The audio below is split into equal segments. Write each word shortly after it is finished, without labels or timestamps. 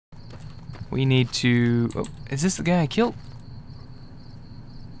We need to... Oh, is this the guy I killed?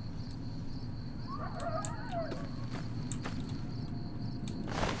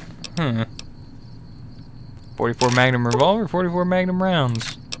 Hmm. 44 Magnum revolver, 44 Magnum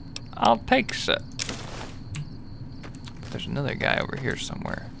rounds. I'll take it. There's another guy over here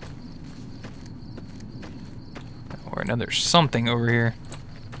somewhere. Or another something over here.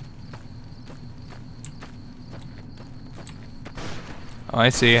 Oh, I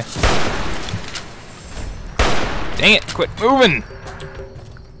see ya. Dang it, quit moving!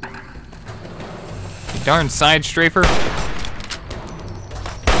 You darn side strafer.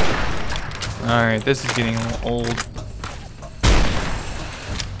 Alright, this is getting old.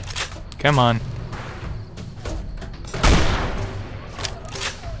 Come on.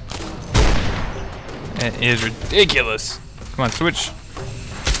 That is ridiculous. Come on, switch.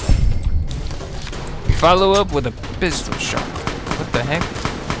 Follow up with a pistol shot. What the heck?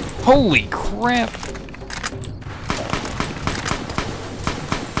 Holy crap!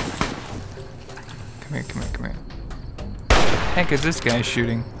 Come here, come here, come here. What the heck is this guy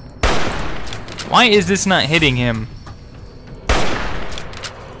shooting? Why is this not hitting him?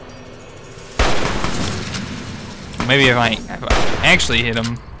 Maybe if I actually hit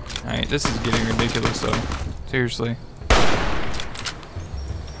him. Alright, this is getting ridiculous though. Seriously.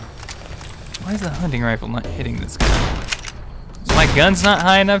 Why is the hunting rifle not hitting this guy? Is my gun's not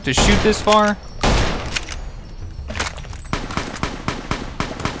high enough to shoot this far?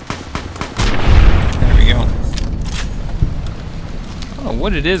 There we go. I don't know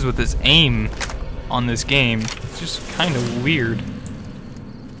what it is with this aim on this game. It's just kind of weird.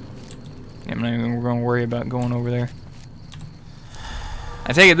 I'm not even going to worry about going over there.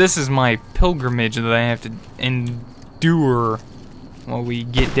 I take it this is my pilgrimage that I have to endure while we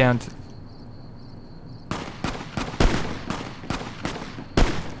get down to...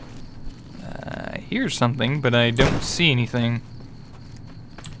 I hear something, but I don't see anything.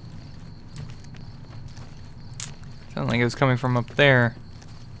 Sounded like it was coming from up there.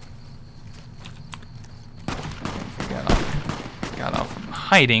 If we got off from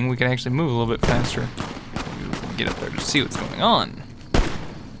hiding, we can actually move a little bit faster. Maybe we can get up there to see what's going on.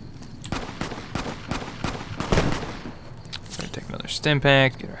 Take another stim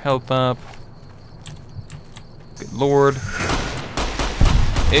pack, get our health up. Good lord.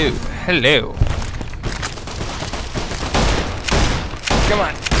 Ew, hello. Come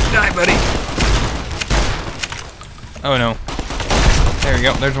on, die, buddy. Oh no. There we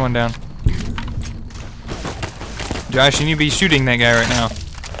go, there's one down. Josh, you need to be shooting that guy right now.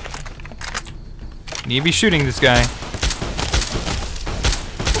 You need to be shooting this guy.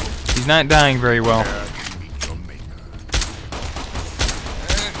 He's not dying very well.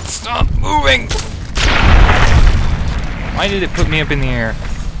 Stop moving! Why did it put me up in the air?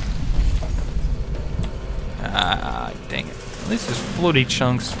 Ah, dang it. At least his floaty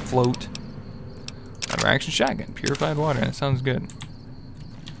chunks float. Lever action shotgun, purified water. That sounds good.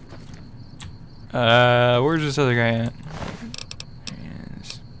 Where's this other guy at?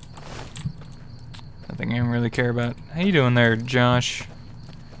 Yes. Nothing I even really care about. How you doing there, Josh?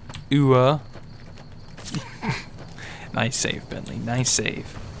 Ooh. Nice save, Bentley. Nice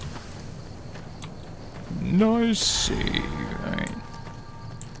save. Nice save. Alright.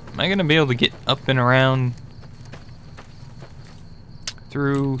 Am I gonna be able to get up and around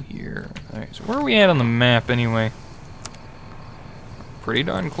through here? Alright, so where are we at on the map anyway? Pretty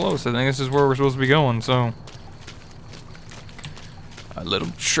darn close. I think this is where we're supposed to be going, so our little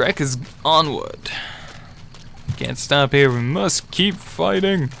trek is onward. Can't stop here, we must keep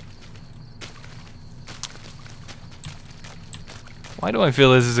fighting. Why do I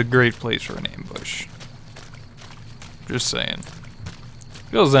feel this is a great place for an ambush? Just saying.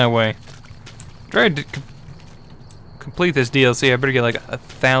 Feels that way. Tried to complete this DLC, I better get like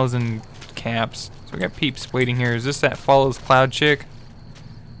 1,000 caps. So we got peeps waiting here. Is this that follows cloud chick?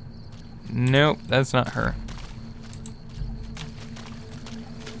 Nope, that's not her.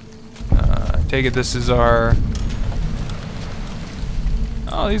 I take it this is our...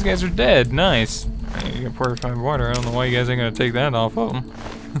 Oh, these guys are dead. Nice. Hey, you got purified water. I don't know why you guys ain't gonna take that off of them.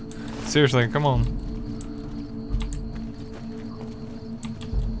 Seriously, come on.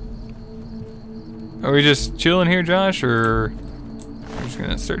 Are we just chilling here, Josh, or we're just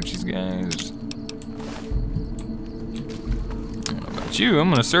gonna search these guys? I don't know about you. I'm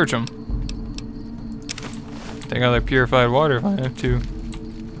gonna search them. Take out their purified water if I have to.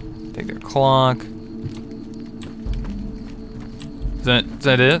 Take their clock. Is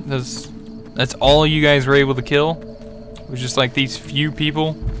that it? That's all you guys were able to kill? It was just like these few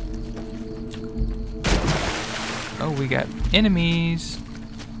people? Oh, we got enemies.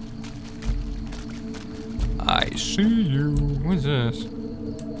 I see you. What's this?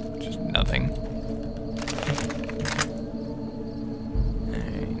 Just nothing.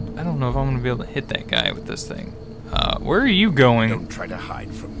 I don't know if I'm gonna be able to hit that guy with this thing. Where are you going? Don't try to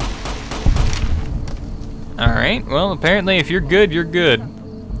hide from me. Alright, well, apparently if you're good, you're good.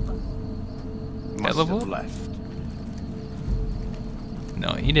 Must level have up? left.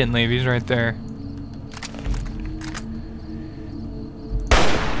 No, he didn't leave. He's right there.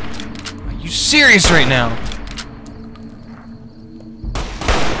 Are you serious right now?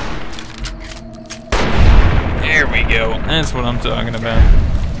 There we go. That's what I'm talking about.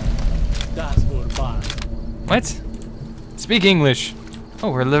 What? Speak English.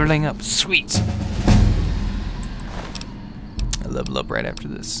 Oh, we're leveling up. Sweet. I level up right after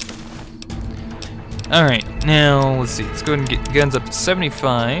this. Alright, now let's see. Let's go ahead and get guns up to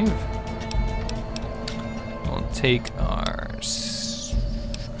 75. We'll take our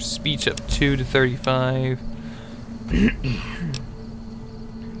speech up 2 to 35. Let's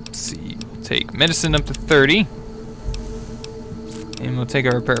see. We'll take medicine up to 30. And we'll take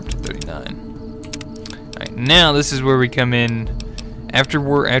our repair up to 39. Alright, now this is where we come in. After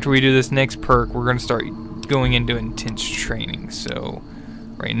we do this next perk, we're going to start going into intense training. So,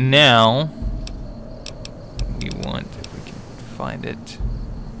 right now, we want, if we can find it,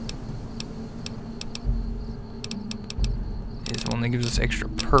 is one that gives us extra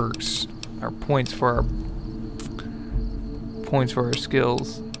perks, our points for our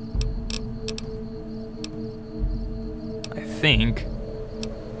skills. I think.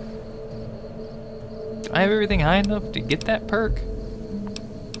 Do I have everything high enough to get that perk?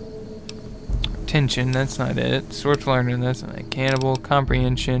 Attention, that's not it. Sword learner, that's not it. Cannibal,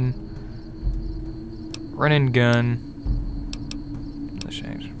 comprehension, run and gun,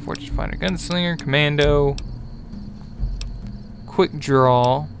 fortune finder, gunslinger, commando, quick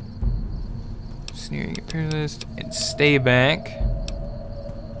draw, sneering imperialist, and stay back,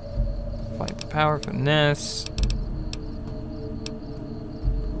 fight the power, finesse,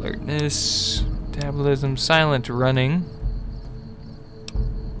 alertness, metabolism, silent running,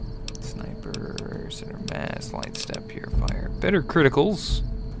 sniper, center mass, light step, purifier, better criticals.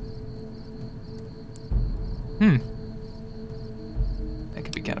 That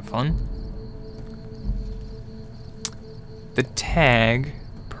could be kind of fun. The tag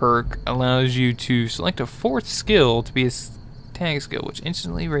perk allows you to select a 4th skill to be a tag skill, which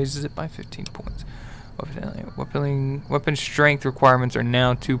instantly raises it by 15 points. Weapon strength requirements are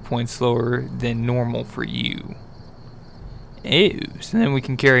now 2 points slower than normal for you. Ew. So then we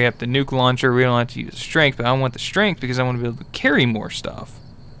can carry up the nuke launcher. We don't have to use strength, but I want the strength because I want to be able to carry more stuff.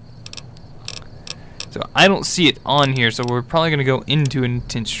 So I don't see it on here, so we're probably going to go into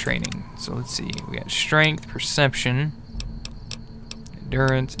intense training. So let's see. We got strength, perception,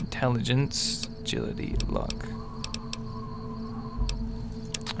 endurance, intelligence, agility, luck.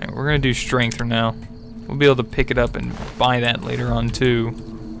 Alright, we're going to do strength for now. We'll be able to pick it up and buy that later on too.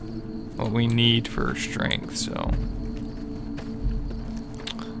 What we need for strength, so.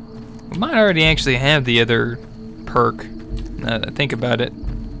 We might already actually have the other perk, now that I think about it.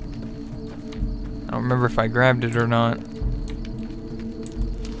 I don't remember if I grabbed it or not.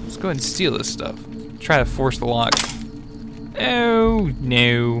 Let's go ahead and steal this stuff. Try to force the lock. Oh,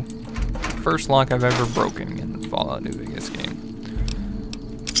 no. First lock I've ever broken in the Fallout New Vegas game.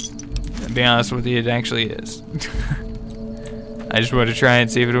 To be honest with you, it actually is. I just wanted to try and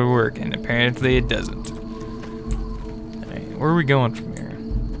see if it would work, and apparently it doesn't. Alright, where are we going from here?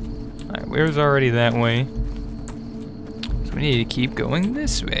 Alright, where's already that way? So we need to keep going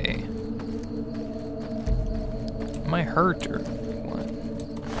this way. Am I hurt or what?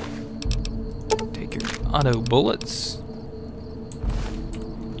 Take your auto bullets.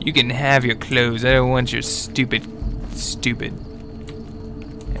 You can have your clothes. I don't want your stupid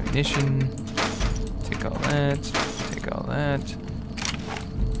ammunition. Take all that. Take all that.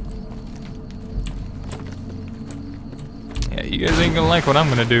 Yeah, you guys ain't gonna like what I'm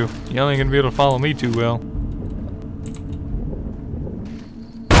gonna do. Y'all ain't gonna be able to follow me too well.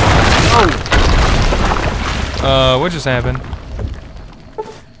 Oh! What just happened?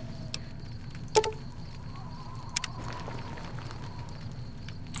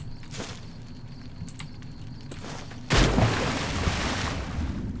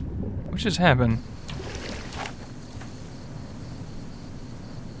 What just happened?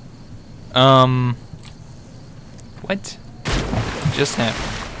 What just happened?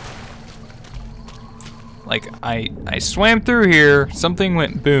 Like, I swam through here, something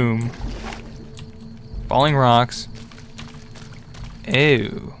went boom. Falling rocks.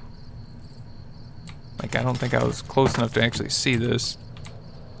 Ew. Like, I don't think I was close enough to actually see this.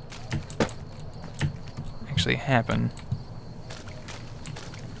 actually happen.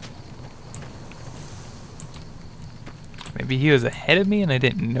 Maybe he was ahead of me and I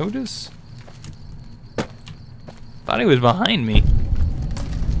didn't notice? Thought he was behind me.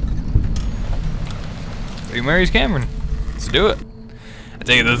 St. Mary's Cavern. Let's do it. I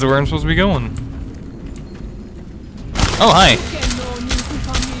take it that's where I'm supposed to be going. Oh, hi.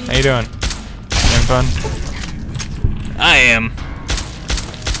 How you doing? Having fun? I am.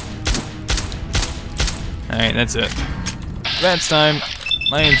 Alright, that's it. That's time.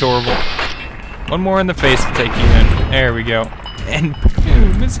 My aim's horrible. One more in the face to take you in. There we go. And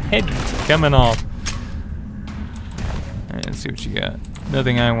boom, his head coming off. Alright, let's see what you got.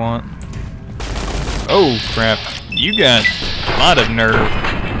 Nothing I want. Oh, crap. You got a lot of nerve.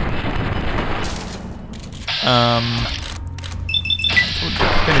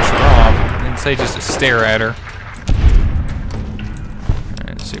 Finish her off. I didn't say just to stare at her.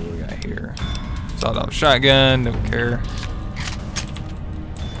 Alright, let's see what we got here. Sawed-off shotgun, don't care.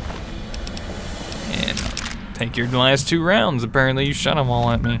 And take your last 2 rounds. Apparently you shot them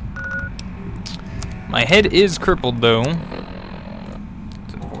all at me. My head is crippled though.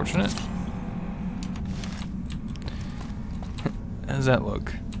 It's unfortunate. How does that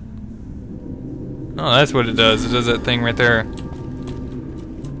look? Oh, that's what it does. It does that thing right there.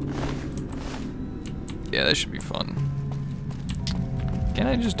 Yeah, that should be fun. Can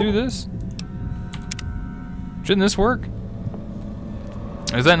I just do this? Shouldn't this work?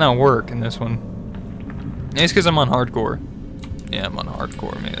 Or does that not work in this one? It's because I'm on hardcore. Yeah, I'm on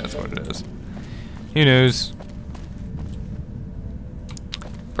hardcore. Maybe that's what it is. Who knows?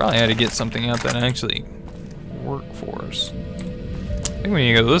 Probably had to get something out that actually worked for us. I think we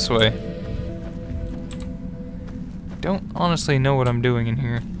need to go this way. Don't honestly know what I'm doing in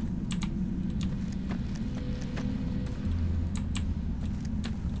here.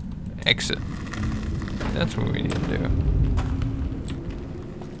 Exit. That's what we need to do.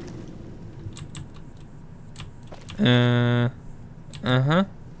 Uh-huh.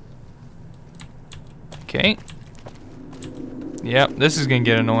 Okay. Yep, this is gonna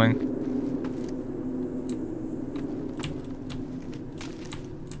get annoying.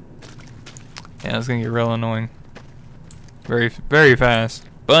 Yeah, it's gonna get real annoying. Very, very fast.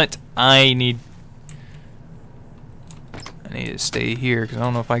 But I need to stay here because I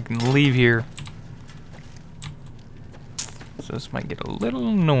don't know if I can leave here. So this might get a little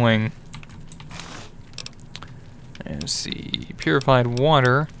annoying. And let's see, purified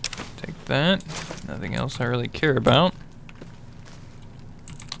water. Take that. Nothing else I really care about.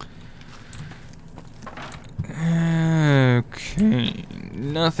 Okay.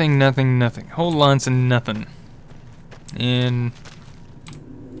 Nothing, nothing, nothing. Whole lots of nothing. And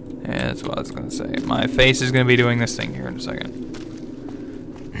yeah, that's what I was gonna say. My face is gonna be doing this thing here in a second.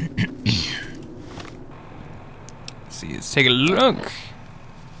 Let's see, let's take a look.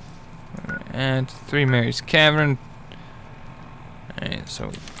 And St. Mary's Cavern. Alright, so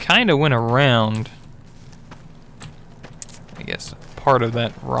we kinda went around, I guess, part of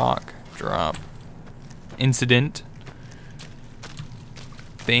that rock drop incident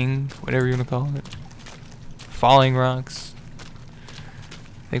thing, whatever you wanna call it. Falling rocks.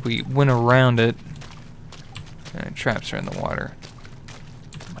 I think we went around it. And traps are in the water.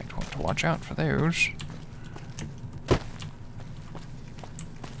 Might want to watch out for those.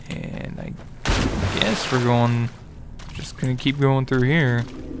 And I guess we're going, just gonna keep going through here.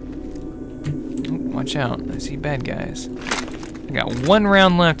 Oh, watch out, I see bad guys. I got 1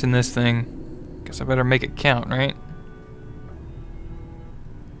 round left in this thing. Guess I better make it count, right?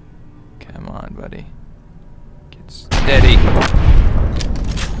 Come on, buddy. Get steady.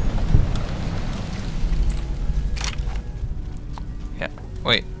 Yeah,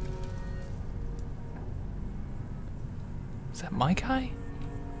 wait. Is that my guy?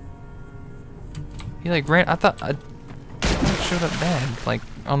 He like ran, I thought it showed up bad, like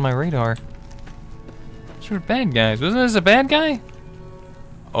on my radar. These were bad guys. Wasn't this a bad guy?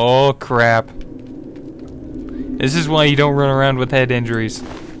 Oh crap. This is why you don't run around with head injuries.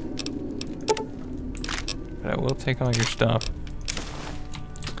 But I will take all your stuff.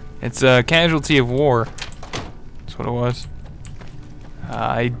 It's a casualty of war. That's what it was.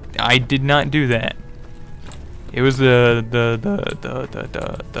 I did not do that. It was the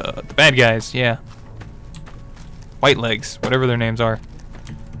bad guys, yeah. White legs, whatever their names are.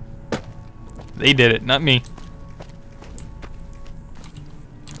 They did it, not me.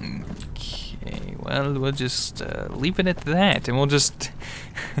 Okay, well, we'll just leave it at that, and we'll just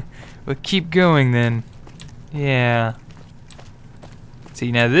we'll keep going then. Yeah.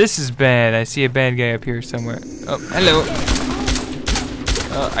 See, now this is bad. I see a bad guy up here somewhere. Oh, hello.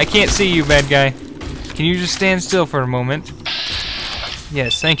 I can't see you, bad guy. can you just stand still for a moment?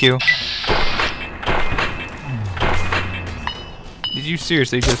 Yes, thank you. Did you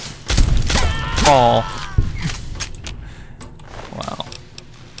seriously just fall? Wow.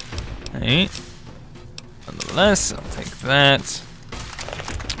 Alright. Nonetheless, I'll take that.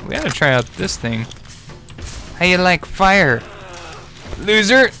 We gotta try out this thing. How you like fire?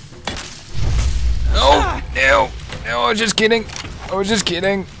 Loser! Oh, no! No, I was just kidding. I was just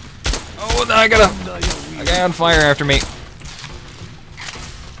kidding. Oh, now I got a guy on fire after me.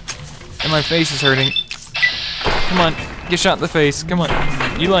 And my face is hurting. Come on, get shot in the face. Come on.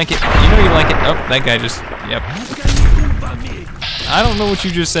 You like it. You know you like it. Oh, that guy just, yep. I don't know what you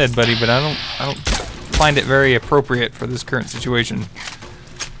just said, buddy, but I don't find it very appropriate for this current situation.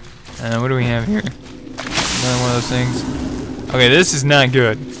 What do we have here? Another one of those things. Okay, this is not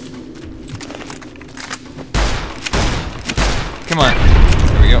good. Come on.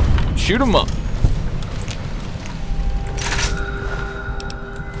 There we go. Shoot him up.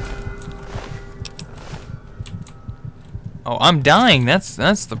 Oh, I'm dying.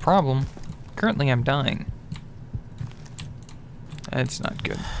 That's the problem. Currently, I'm dying. That's not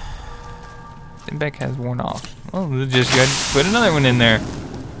good. Stimpak has worn off. Oh, just good. Put another one in there.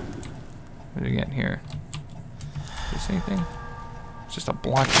 What do we got here? Is this anything? It's just a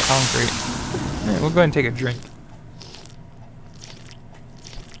block of concrete. Alright, we'll go ahead and take a drink.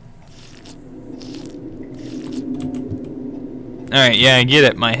 Alright, yeah, I get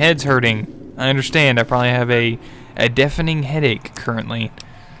it. My head's hurting. I understand. I probably have a deafening headache currently.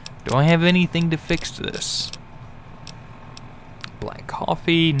 Do I have anything to fix this? Black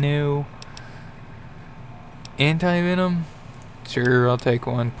coffee? No. Anti-venom? Sure, I'll take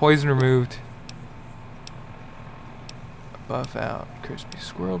one. Poison removed. Buff out. Crispy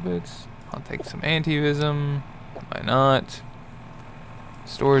squirrel bits. I'll take some anti-vism. Why not?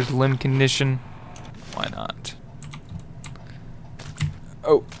 Stores limb condition. Why not?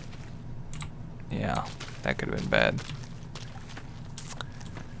 Oh. Yeah, that could have been bad.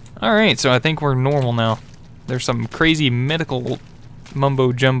 Alright, so I think we're normal now. There's some crazy medical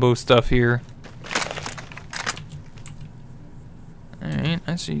mumbo-jumbo stuff here. Alright,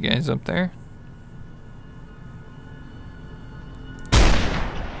 I see you guys up there.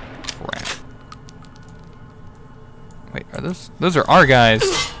 Crap. Wait, are those are our guys.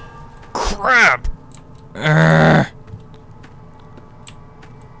 Crap! I'm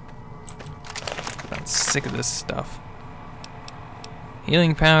sick of this stuff.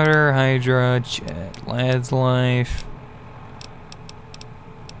 Healing powder, Hydra, Jet, Lad's Life.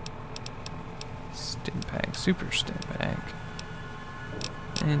 Stimpak, Super Stimpak.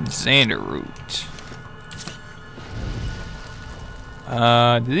 And Xander Root.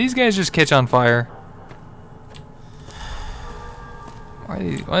 Did these guys just catch on fire?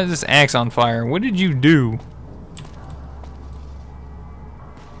 Why is this axe on fire? What did you do?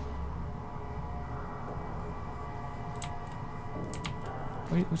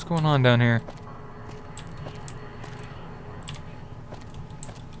 Wait, what's going on down here?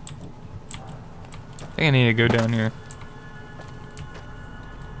 I think I need to go down here.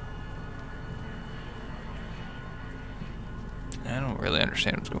 I don't really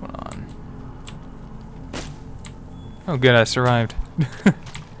understand what's going on. Oh good, I survived.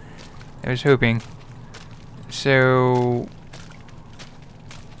 I was hoping. So...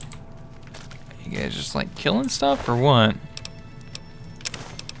 you guys just like killing stuff or what?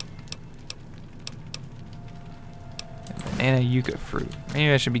 Banana yucca fruit.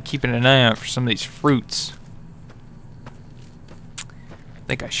 Maybe I should be keeping an eye out for some of these fruits. I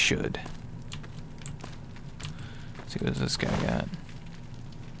think I should. Let's see what this guy got.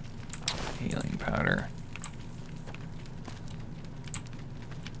 Healing powder.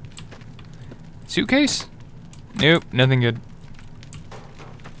 Suitcase? Nope, nothing good.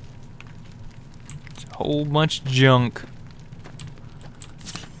 It's a whole bunch of junk.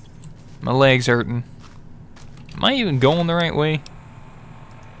 My leg's hurting. Am I even going the right way?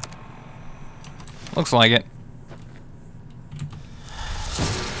 Looks like it.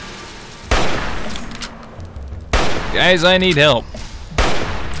 Guys, I need help.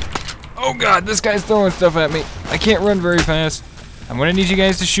 Oh god, this guy's throwing stuff at me. I can't run very fast. I'm gonna need you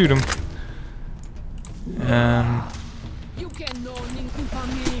guys to shoot him.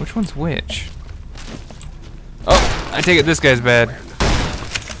 Which one's which? Oh, I take it this guy's bad.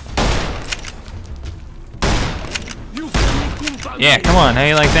 Yeah, come on. How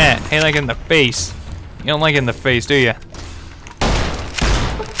you like that? How you like it in the face? You don't like it in the face, do you?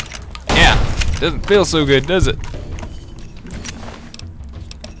 Yeah. Doesn't feel so good, does it?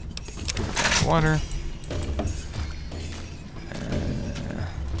 Water.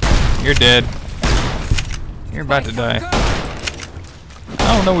 You're dead. You're about to die.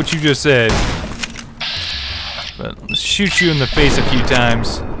 I don't know what you just said, but let's shoot you in the face a few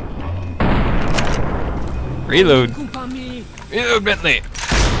times. Reload. Reload, Bentley.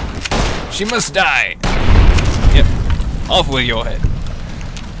 She must die. Yep. Off with your head.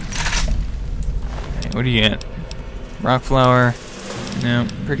 Right, what do you get? Rock flower. No.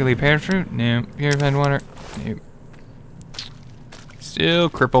 Prickly pear fruit. No. Purified water. No. Still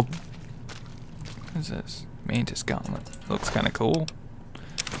crippled. What is this? Mantis gauntlet. Looks kind of cool.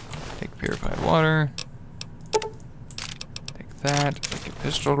 Take purified water. Take that. Take a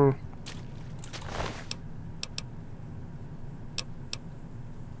pistol.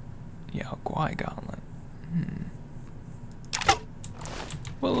 Yeah, Guai gauntlet.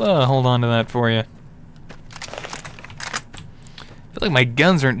 We'll hold on to that for you. I feel like my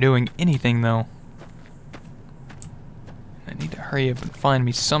guns aren't doing anything though. I need to hurry up and find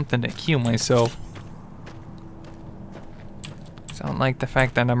me something to heal myself. I don't like the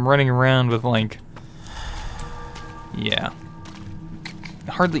fact that I'm running around with like, yeah,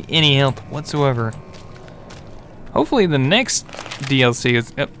 hardly any health whatsoever. Hopefully the next DLC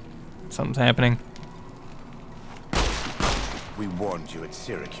is, yep, something's happening. We warned you at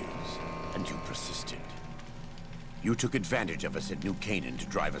Syracuse, and you persisted. You took advantage of us at New Canaan to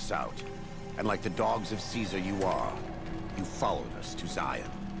drive us out. And like the dogs of Caesar you are, you followed us to Zion.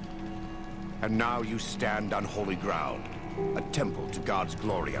 And now you stand on holy ground, a temple to God's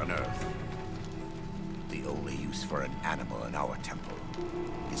glory on earth. The only use for an animal in our temple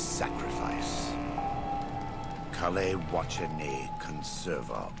is sacrifice. Kale wachene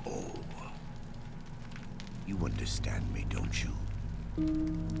conserva o. You understand me, don't you?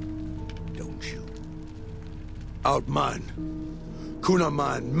 Don't you? Outman.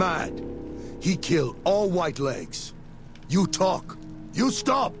 Kunaman mad. He killed all white legs. You talk. You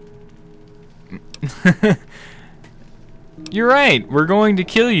stop. You're right. We're going to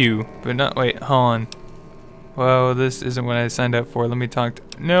kill you. But not, wait, hold on. Whoa, this isn't what I signed up for. Let me talk to,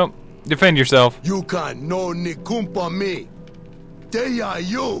 nope. Defend yourself. You can no ni kumpa me. They are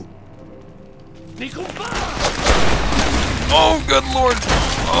you. Oh, good lord.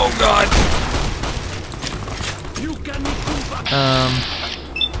 Oh, God.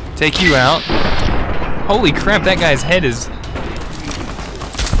 Take you out. Holy crap, that guy's head is...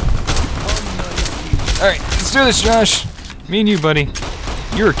 Alright, let's do this, Josh. Me and you, buddy.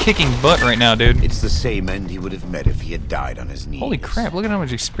 You're kicking butt right now, dude. It's the same end he would have met if he had died on his knees. Holy crap, look at how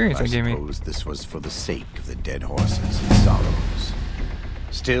much experience that gave me. I suppose this was for the sake of the dead horses and sorrows.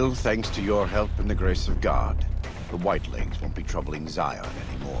 Still, thanks to your help and the grace of God, the Whitelegs won't be troubling Zion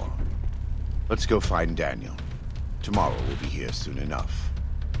anymore. Let's go find Daniel. Tomorrow we'll be here soon enough.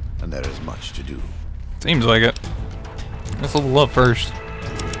 And there is much to do. Seems like it. Let's level up first.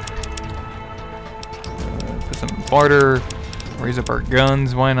 Put some barter. Raise up our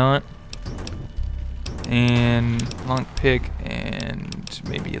guns, why not? And long pick and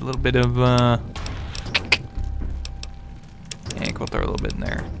maybe a little bit of and we'll throw a little bit in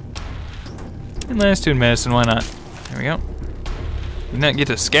there. And last two in medicine, why not? There we go. Did not get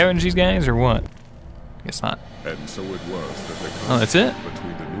to scavenge these guys or what? Guess not. And so it was that the Oh, that's it? conflict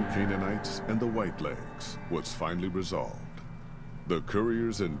between the New Canaanites and the Whitelegs was finally resolved. The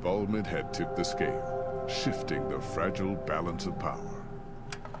courier's involvement had tipped the scale, shifting the fragile balance of power.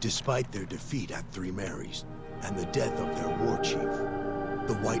 Despite their defeat at Three Marys and the death of their war chief,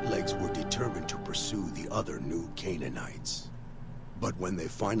 the Whitelegs were determined to pursue the other New Canaanites. But when they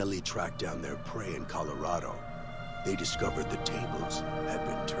finally tracked down their prey in Colorado, they discovered the tables had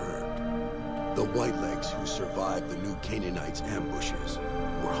been turned. The Whitelegs who survived the New Canaanites' ambushes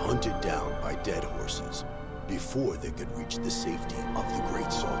were hunted down by dead horses before they could reach the safety of the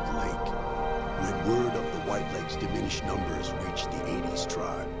Great Salt Lake. When word of the Whitelegs' diminished numbers reached the 80s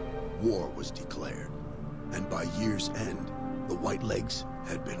tribe, war was declared. And by year's end, the Whitelegs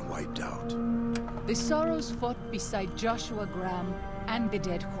had been wiped out. The Sorrows fought beside Joshua Graham and the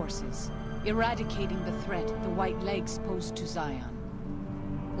dead horses, eradicating the threat the Whitelegs posed to Zion.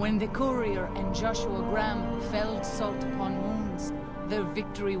 When the courier and Joshua Graham felled salt upon wounds, their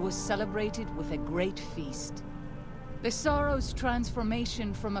victory was celebrated with a great feast. The Sorrows'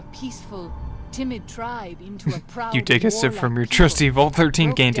 transformation from a peaceful, timid tribe into a proud, You take a sip from your warlike trusty people Vault 13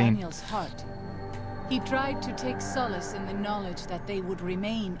 broke canteen. Daniel's heart. He tried to take solace in the knowledge that they would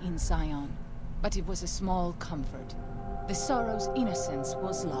remain in Zion, but it was a small comfort. The Sorrows' innocence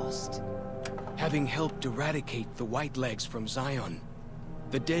was lost. Having helped eradicate the Whitelegs from Zion,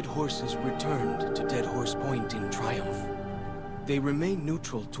 the dead horses returned to Dead Horse Point in triumph. They remained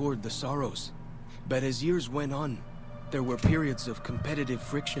neutral toward the Sorrows, but as years went on, there were periods of competitive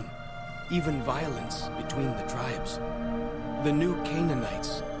friction. even violence between the tribes. The new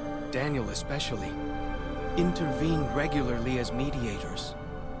Canaanites, Daniel especially, intervened regularly as mediators,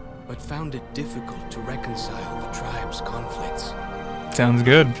 but found it difficult to reconcile the tribes' conflicts. Sounds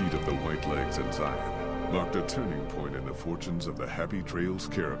good. The defeat of the Whitelegs in Zion marked a turning point in the fortunes of the Happy Trails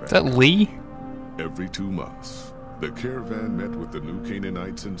caravan. Is that Lee? Every 2 months, the caravan met with the new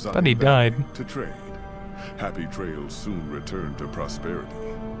Canaanites in Zion Thought he died. to trade. Happy Trails soon returned to prosperity.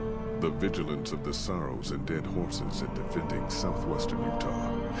 The vigilance of the Sorrows and Dead Horses in defending southwestern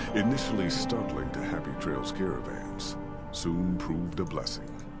Utah, initially startling to Happy Trails caravans, soon proved a blessing.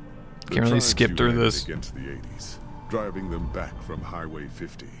 The Can't really tribes skip through united this. against the 80s, driving them back from Highway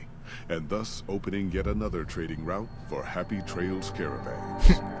 50, and thus opening yet another trading route for Happy Trails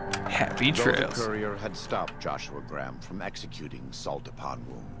caravans. Happy Though the Trails. courier had stopped Joshua Graham from executing salt upon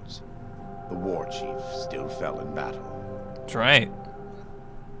wounds, the war chief still fell in battle. That's right.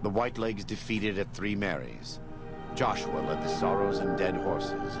 The Whitelegs defeated at 3 Marys. Joshua led the Sorrows and Dead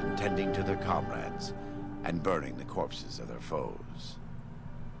Horses in tending to their comrades and burning the corpses of their foes.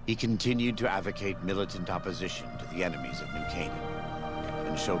 He continued to advocate militant opposition to the enemies of New Canaan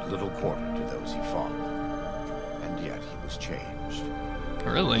and showed little quarter to those he fought. And yet he was changed.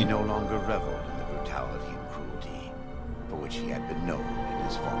 Really? He no longer reveled in the brutality and cruelty for which he had been known in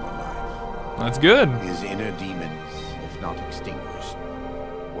his former life. That's good. His inner demons, if not extinguished,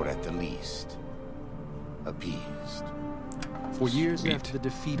 were at the least appeased. For years Sweet. after the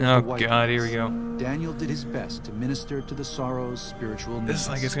defeat Oh of the White god, here we Race, go. Daniel did his best to minister to the Sorrows' spiritual needs. This is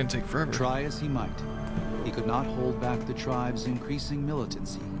like it's gonna take forever. Try as he might, he could not hold back the tribe's increasing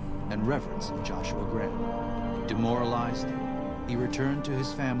militancy and reverence of Joshua Graham. Demoralized, he returned to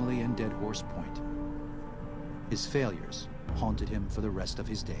his family in Dead Horse Point. His failures haunted him for the rest of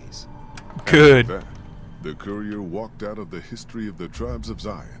his days. Good. After that, the courier walked out of the history of the tribes of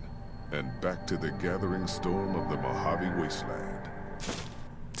Zion and back to the gathering storm of the Mojave wasteland.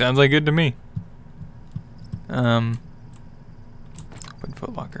 Sounds like good to me. Open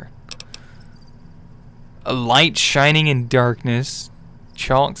footlocker. A light shining in darkness.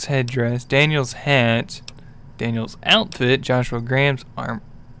 Chalk's headdress. Daniel's hat. Daniel's outfit. Joshua Graham's arm.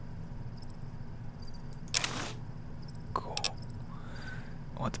 Cool.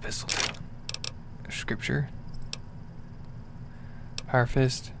 What the pistol do? Scripture. Power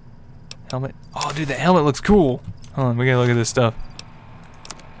fist. Helmet. Oh, dude, that helmet looks cool. Hold on, we gotta look at this stuff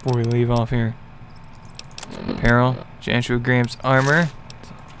before we leave off here. Apparel. Joshua Graham's armor.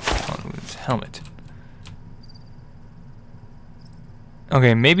 Oh, his helmet.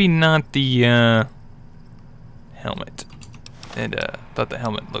 Okay, maybe not the helmet. And thought the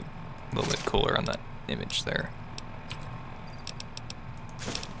helmet looked a little bit cooler on that image there.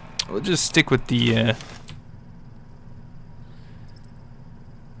 We'll just stick with the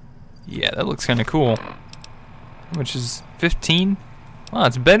yeah, that looks kind of cool. How much is 15? Wow,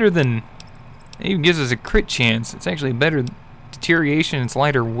 it's better than... It even gives us a crit chance. It's actually better deterioration. It's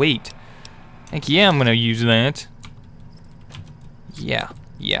lighter weight. Heck yeah, I'm gonna use that. Yeah,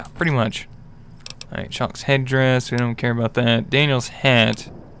 pretty much. Alright, Chalk's headdress. We don't care about that. Daniel's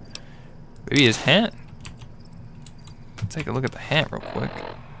hat. Maybe his hat? Let's take a look at the hat real quick.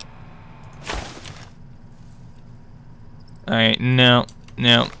 Alright, no.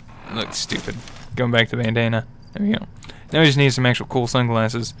 Looks stupid. Going back to the bandana. There we go. Now we just need some actual cool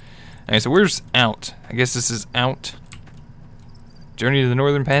sunglasses. Alright, so where's out? I guess this is out. Journey to the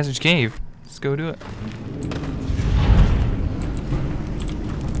Northern Passage Cave. Let's go do it.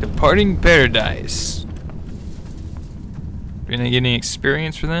 Departing Paradise. We're gonna get any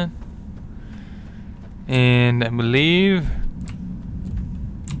experience for that? And I believe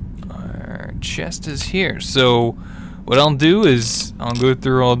our chest is here. So what I'll do is I'll go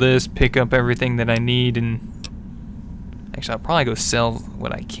through all this, pick up everything that I need, and actually I'll probably go sell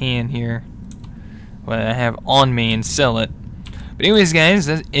what I can here, what I have on me, and sell it. But anyways, guys,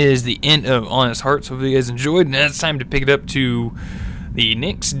 that is the end of Honest Hearts. Hopefully you guys enjoyed, and now it's time to pick it up to the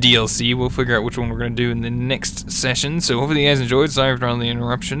next DLC. We'll figure out which one we're going to do in the next session. So hopefully you guys enjoyed. Sorry for all the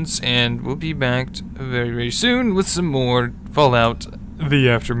interruptions, and we'll be back very, very soon with some more Fallout: The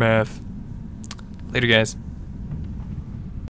Aftermath. Later, guys.